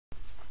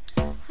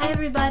Hi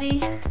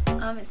everybody!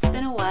 It's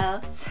been a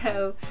while,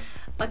 so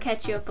I'll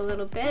catch you up a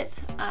little bit.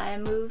 I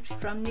moved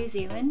from New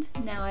Zealand,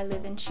 now I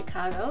live in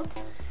Chicago,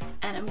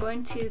 and I'm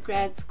going to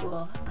grad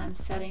school. I'm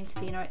studying to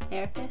be an art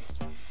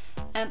therapist,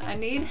 and I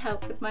need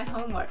help with my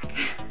homework,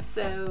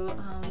 so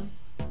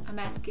I'm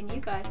asking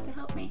you guys to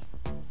help me.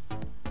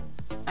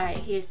 Alright,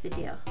 here's the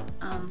deal.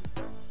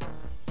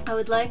 I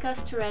would like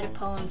us to write a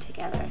poem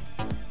together.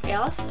 Okay,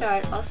 I'll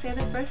say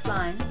the first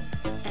line,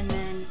 and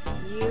then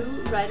you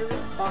write a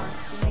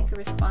response, you make a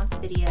response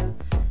video,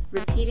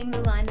 repeating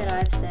the line that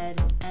I've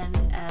said and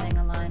adding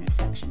a line or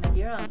section of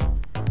your own.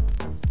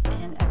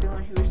 And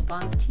everyone who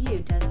responds to you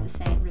does the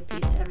same,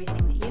 repeats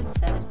everything that you've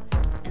said,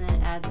 and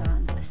then adds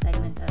on a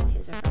segment of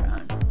his or her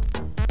own.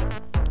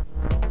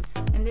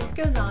 And this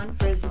goes on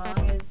for as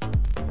long as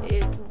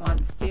it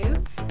wants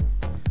to.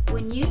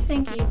 When you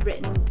think you've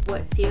written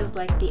what feels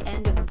like the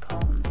end of a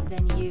poem,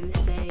 then you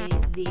say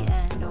the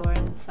end, or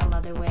in some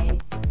other way,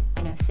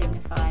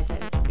 signify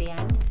that it's the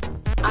end.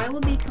 I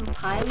will be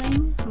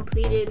compiling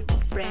completed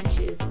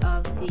branches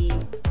of the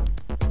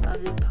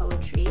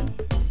poetry,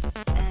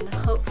 and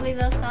hopefully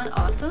they'll sound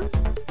awesome.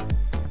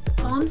 The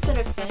poems that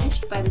are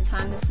finished by the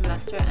time the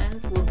semester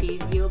ends will be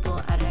viewable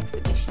at an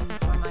exhibition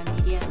for my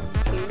media and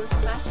materials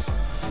class.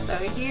 So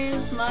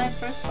here's my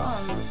first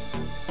poem.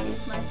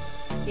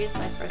 Here's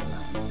my first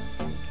line.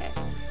 Okay.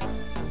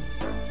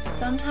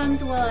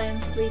 Sometimes while I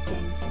am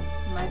sleeping,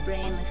 my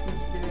brain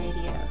listens to the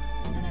radio,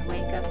 and I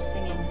wake up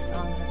singing the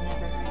song